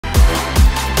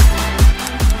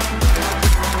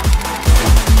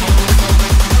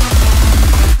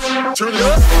Turn it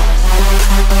up.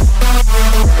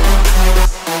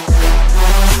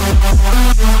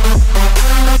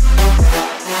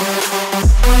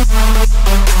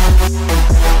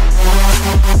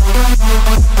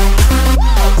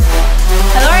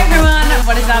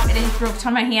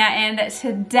 Here, and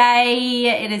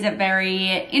today it is a very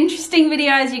interesting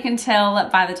video, as you can tell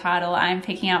by the title. I'm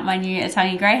picking up my new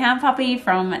Italian Greyhound puppy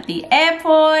from the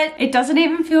airport. It doesn't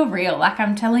even feel real. Like,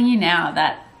 I'm telling you now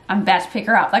that I'm about to pick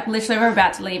her up. Like, literally we're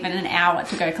about to leave in an hour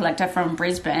to go collect her from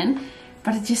Brisbane,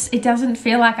 but it doesn't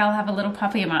feel like I'll have a little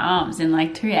puppy in my arms in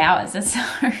like 2 hours. It's so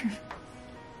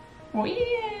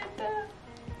weird.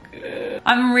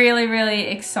 I'm really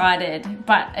excited,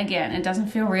 but again, it doesn't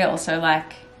feel real. So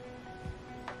like,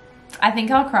 I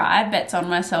think I'll cry. Bet's on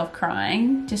myself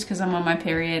crying just because I'm on my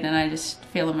period and I just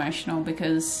feel emotional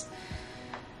because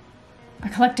I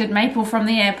collected Maple from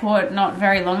the airport not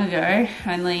very long ago,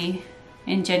 only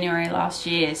in January last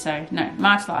year. So no,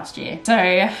 March last year.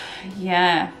 So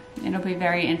yeah, it'll be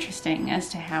very interesting as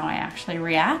to how I actually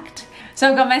react. So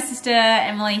I've got my sister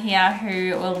Emily here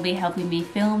who will be helping me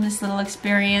film this little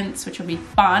experience, which will be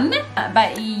fun.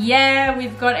 But yeah,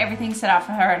 we've got everything set up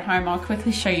for her at home. I'll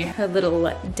quickly show you her little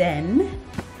den.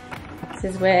 This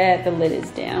is where the lid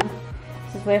is down.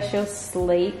 This is where she'll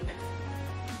sleep.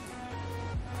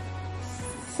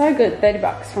 So good, 30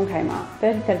 bucks from Kmart.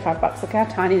 30, 35 bucks. Look how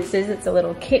tiny this is. It's a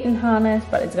little kitten harness,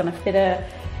 but it's gonna fit her.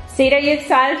 Seed, are you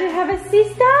excited to have a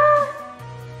sister? Are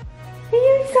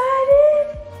you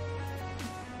excited?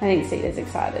 I think Cedar's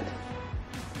excited.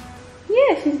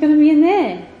 Yeah, she's gonna be in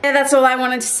there. Yeah, that's all I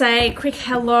wanted to say. Quick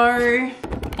hello.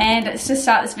 And to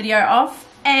start this video off,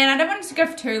 and I don't want it to go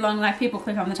for too long, like people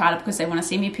click on the title because they want to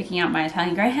see me picking up my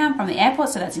Italian Greyhound from the airport,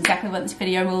 so that's exactly what this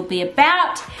video will be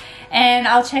about. And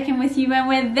I'll check in with you when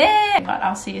we're there, but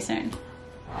I'll see you soon.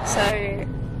 So,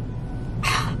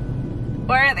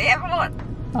 we're at the airport.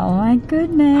 Oh my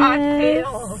goodness. I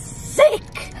feel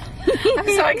sick. I'm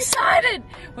so excited.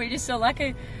 We just saw like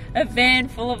a van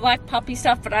full of like puppy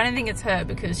stuff, but I don't think it's her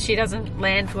because she doesn't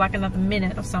land for like another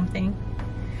minute or something.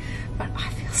 But I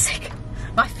feel sick.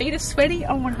 My feet are sweaty.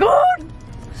 Oh my god.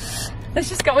 Let's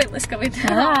just go in. Let's go in.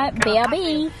 Alright,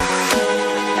 BRB.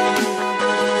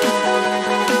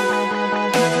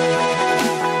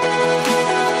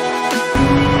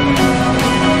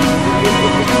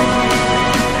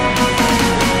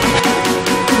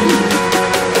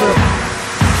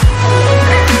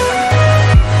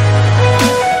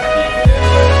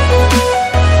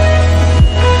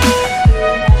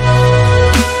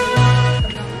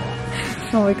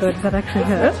 Oh my god, is that actually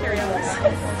her?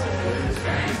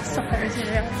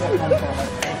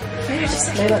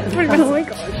 Oh my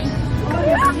god.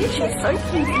 She's so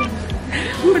cute.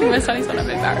 I'm putting my sunnies on, I'm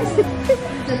embarrassed.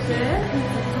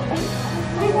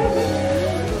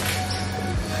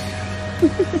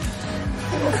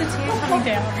 It's a tear coming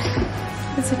down.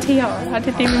 It's a tiara. I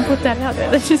didn't even put that out there.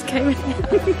 That just came out.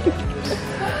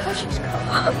 Oh, she's cool.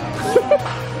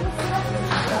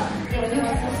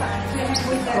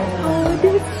 Oh,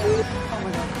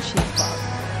 my god, she's fucked.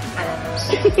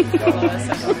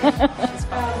 She's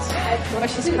fucked. Oh,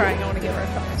 she's crying. I want to give her a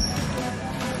cup.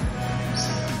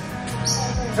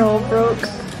 Oh, Brooke.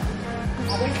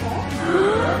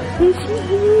 There she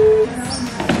is.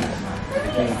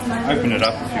 Open it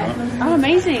up if you want. Oh,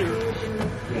 amazing.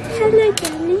 Hello,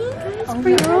 darling. Oh,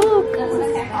 Brooke.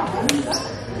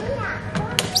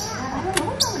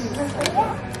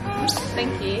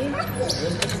 Thank you.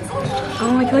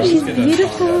 Oh my god, she's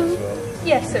beautiful.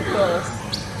 Yes, of course.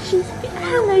 She's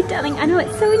hello, darling. I know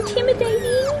it's so intimidating.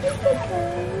 It's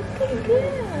okay. Good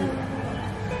girl.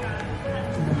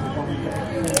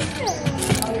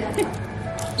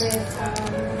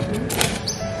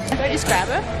 Do I just grab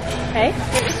her? Hey? Do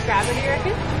I just grab her, do you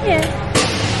reckon? Yeah.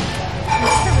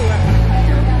 Probably won't want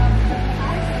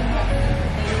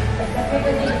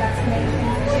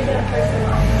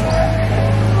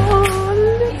Oh,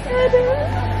 look at her.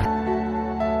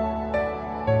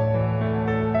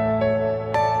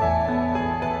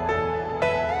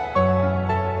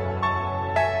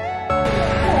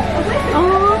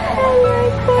 Oh, hello,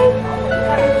 baby.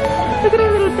 Look at her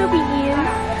little dubby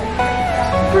ears.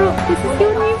 Brooke, this is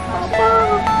your new papa.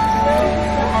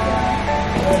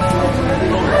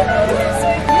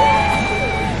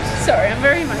 Sorry, I'm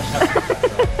very emotional.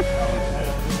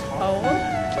 Oh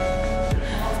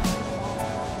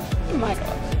my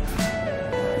god.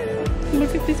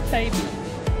 Look at this baby.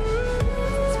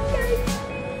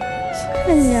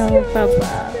 Hello, Papa.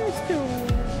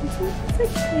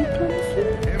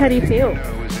 How do you feel?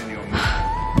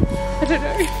 I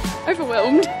don't know.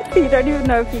 Overwhelmed. You don't even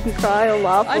know if you can cry or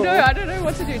laugh. I know, I don't know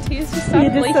what to do. Tears just start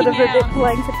You're just leaking sort of a out. bit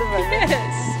blank at the moment.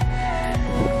 Yes.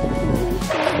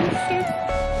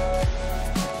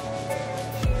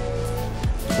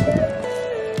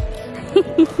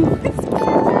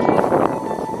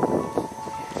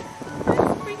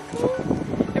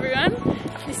 Everyone,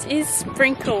 this is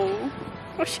Sprinkle.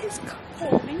 Oh, she's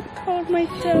cold. Are you cold, my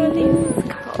darling?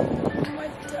 Cold. My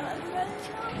darling.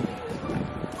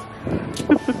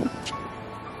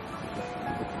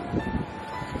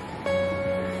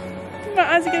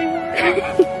 My eyes are getting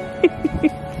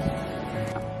watery.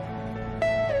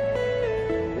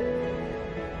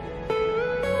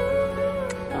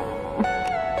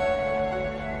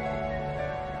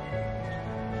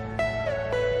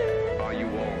 Are you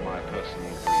all my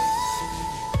personal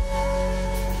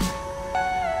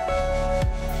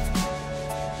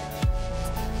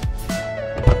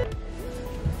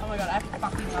Oh my god, I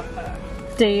fucking love her.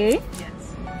 Do you?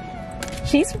 Yes.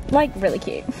 She's like really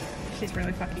cute. She's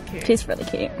really fucking cute. She's really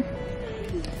cute.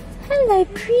 Hello,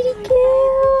 pretty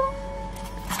girl.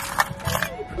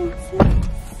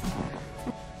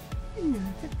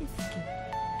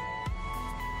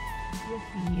 You're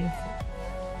beautiful.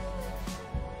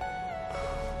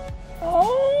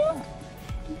 Oh.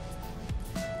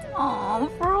 Oh,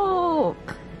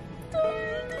 Brooke.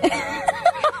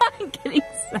 I'm getting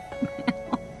sad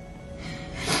now.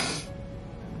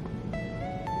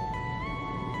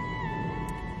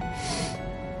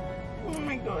 Oh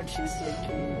my god, she's so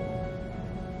cute.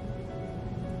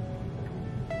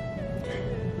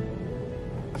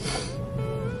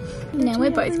 Now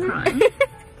we're both crying.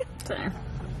 So,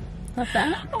 love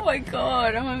that. Oh my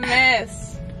god, I'm a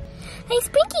mess. Hey,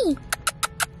 Sprinky.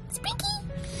 Sprinky.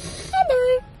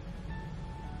 Hello.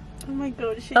 Oh my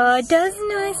god, she's... Oh, does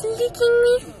nice licking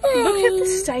me face. Look at the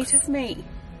state of me.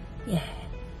 Yeah.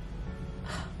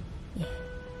 Yeah.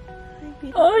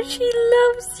 Maybe. Oh, she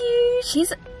loves you.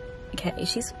 She's okay.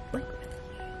 She's like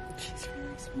She's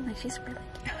really small. like she's really.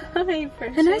 Hi,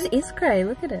 precious. Her nose is grey.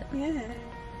 Look at it. Yeah.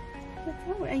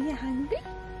 Oh, are you hungry?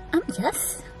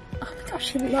 Yes. Oh my gosh,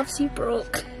 she loves you,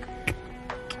 Brooke.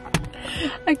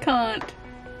 I can't.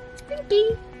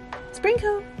 Sprinky.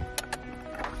 Sprinkle.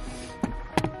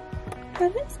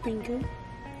 Hello, Sprinkle.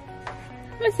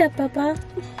 What's up, Papa?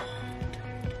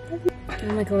 Oh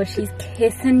my god, she's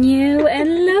kissing you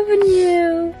and loving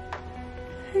you.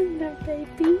 Hello,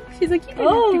 baby. She's like, you don't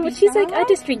Oh, have to be she's like, shy. I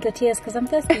just drink your tears because I'm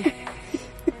thirsty.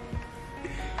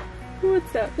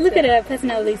 What's up? Look at her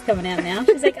personality's coming out now.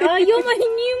 She's like, oh, you're my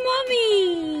new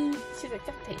mommy. She's like,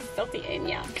 that tastes salty and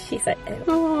yuck. She's like, oh.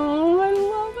 Oh, I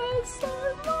love her so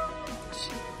much.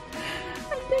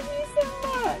 I love you so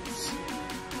much.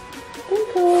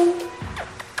 Sprinkle.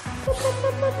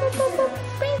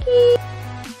 Sprinky.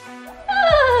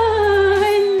 Oh,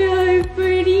 hello,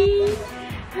 pretty.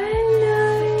 Hello.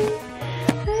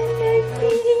 Hello,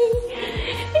 pretty.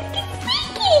 Look at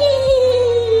Sprinky.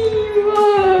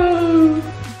 Whoa.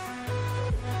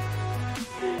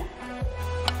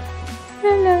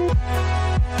 Hello.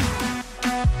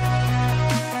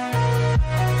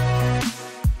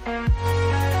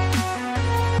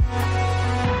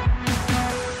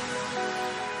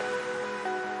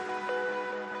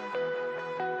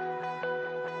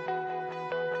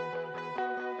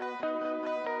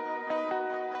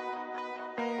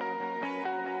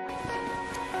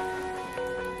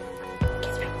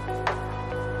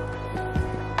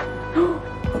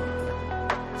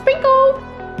 Sprinkle.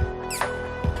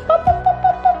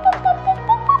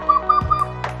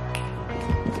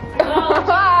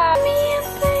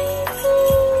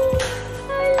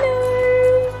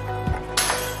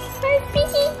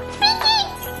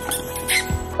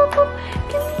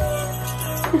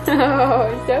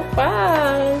 Oh, so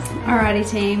fast. Alrighty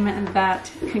team,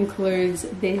 that concludes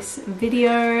this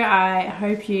video. I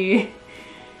hope you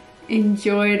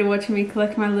enjoyed watching me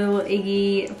collect my little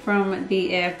Iggy from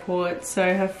the airport.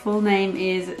 So her full name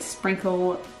is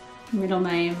Sprinkle, middle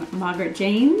name Margaret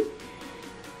Jean,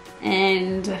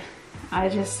 and I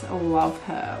just love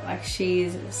her. Like,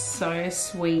 she's so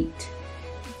sweet.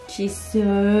 She's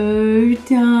so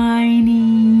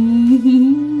tiny.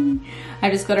 I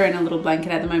just got her in a little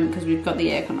blanket at the moment because we've got the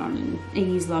aircon on and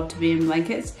Iggy's love to be in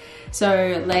blankets.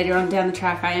 So later on down the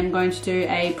track I am going to do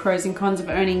a pros and cons of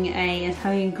owning an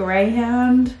Italian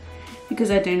Greyhound,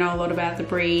 because I do know a lot about the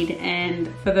breed.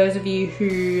 And for those of you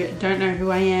who don't know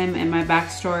who I am and my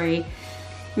backstory,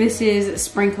 This is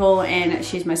Sprinkle, and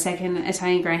she's my second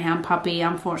Italian Greyhound puppy.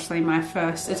 Unfortunately, my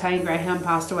first Italian Greyhound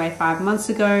passed away 5 months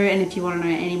ago, and if you want to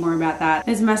know any more about that,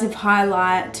 there's a massive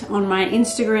highlight on my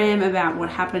Instagram about what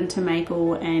happened to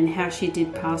Maple and how she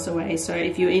did pass away. So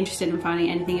if you're interested in finding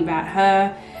anything about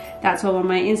her, that's all on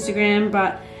my Instagram.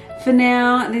 But for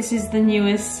now, this is the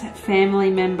newest family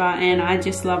member, and I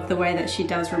just love the way that she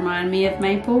does remind me of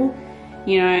Maple.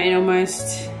 You know, it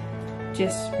almost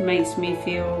just makes me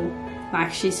feel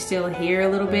like she's still here a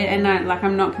little bit. And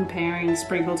I'm not comparing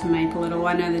Sprinkle to Maple at all.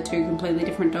 I know they're two completely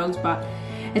different dogs, but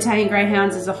Italian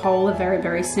Greyhounds as a whole are very,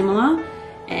 very similar.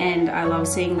 And I love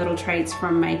seeing little traits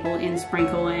from Maple in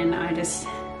Sprinkle, and I just,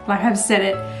 like I've said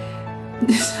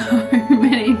it so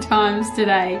many times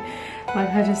today,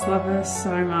 like I just love her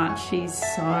so much. She's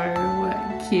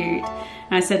so cute.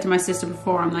 And I said to my sister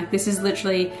before, I'm like, this is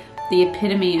literally the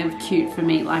epitome of cute for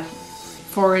me. Like,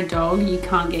 for a dog, you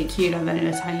can't get cuter than an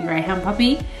Italian Greyhound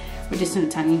puppy, or just an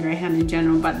Italian Greyhound in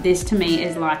general, but this to me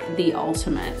is like the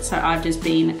ultimate. So I've just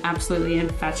been absolutely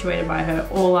infatuated by her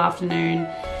all afternoon.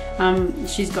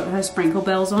 She's got her sprinkle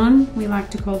bells on, we like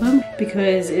to call them,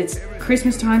 because it's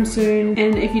Christmas time soon,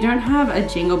 and if you don't have a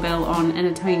jingle bell on an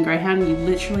Italian Greyhound, you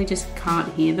literally just can't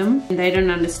hear them. And they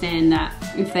don't understand that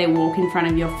if they walk in front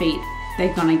of your feet,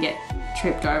 they're gonna get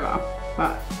tripped over.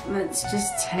 But let's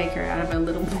just take her out of her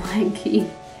little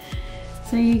blankie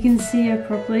so you can see her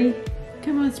properly.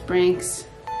 Come on, Sprinks.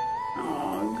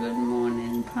 Oh, good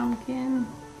morning, Pumpkin.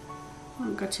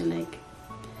 Oh, got your leg.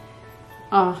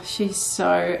 Oh, she's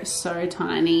so, so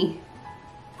tiny.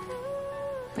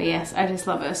 But yes, I just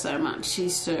love her so much.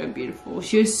 She's so beautiful.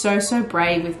 She was so, so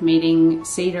brave with meeting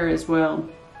Cedar as well.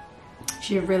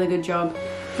 She did a really good job.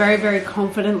 Very, very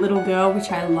confident little girl,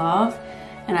 which I love.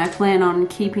 And I plan on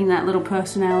keeping that little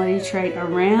personality trait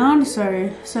around.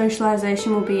 So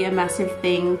socialization will be a massive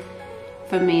thing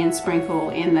for me and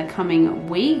Sprinkle in the coming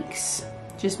weeks.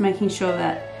 Just making sure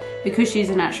that, because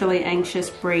she's a naturally anxious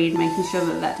breed, making sure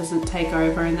that that doesn't take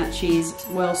over and that she's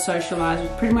well socialized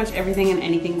with pretty much everything and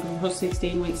anything before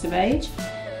 16 weeks of age.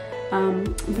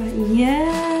 But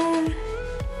yeah,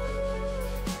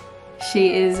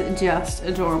 she is just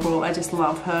adorable. I just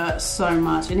love her so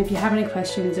much. And if you have any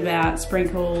questions about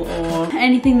Sprinkle or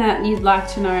anything that you'd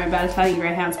like to know about Italian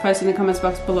Greyhounds, post in the comments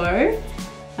box below.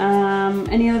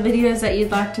 Any other videos that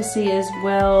you'd like to see as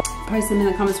well, post them in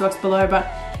the comments box below.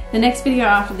 But the next video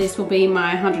after this will be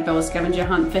my $100 scavenger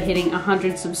hunt for hitting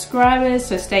 100 subscribers,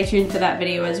 so stay tuned for that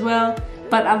video as well.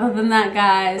 But other than that,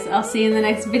 guys, I'll see you in the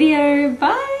next video.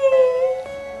 Bye!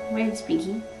 Where's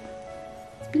Spinky?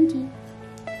 Spinky.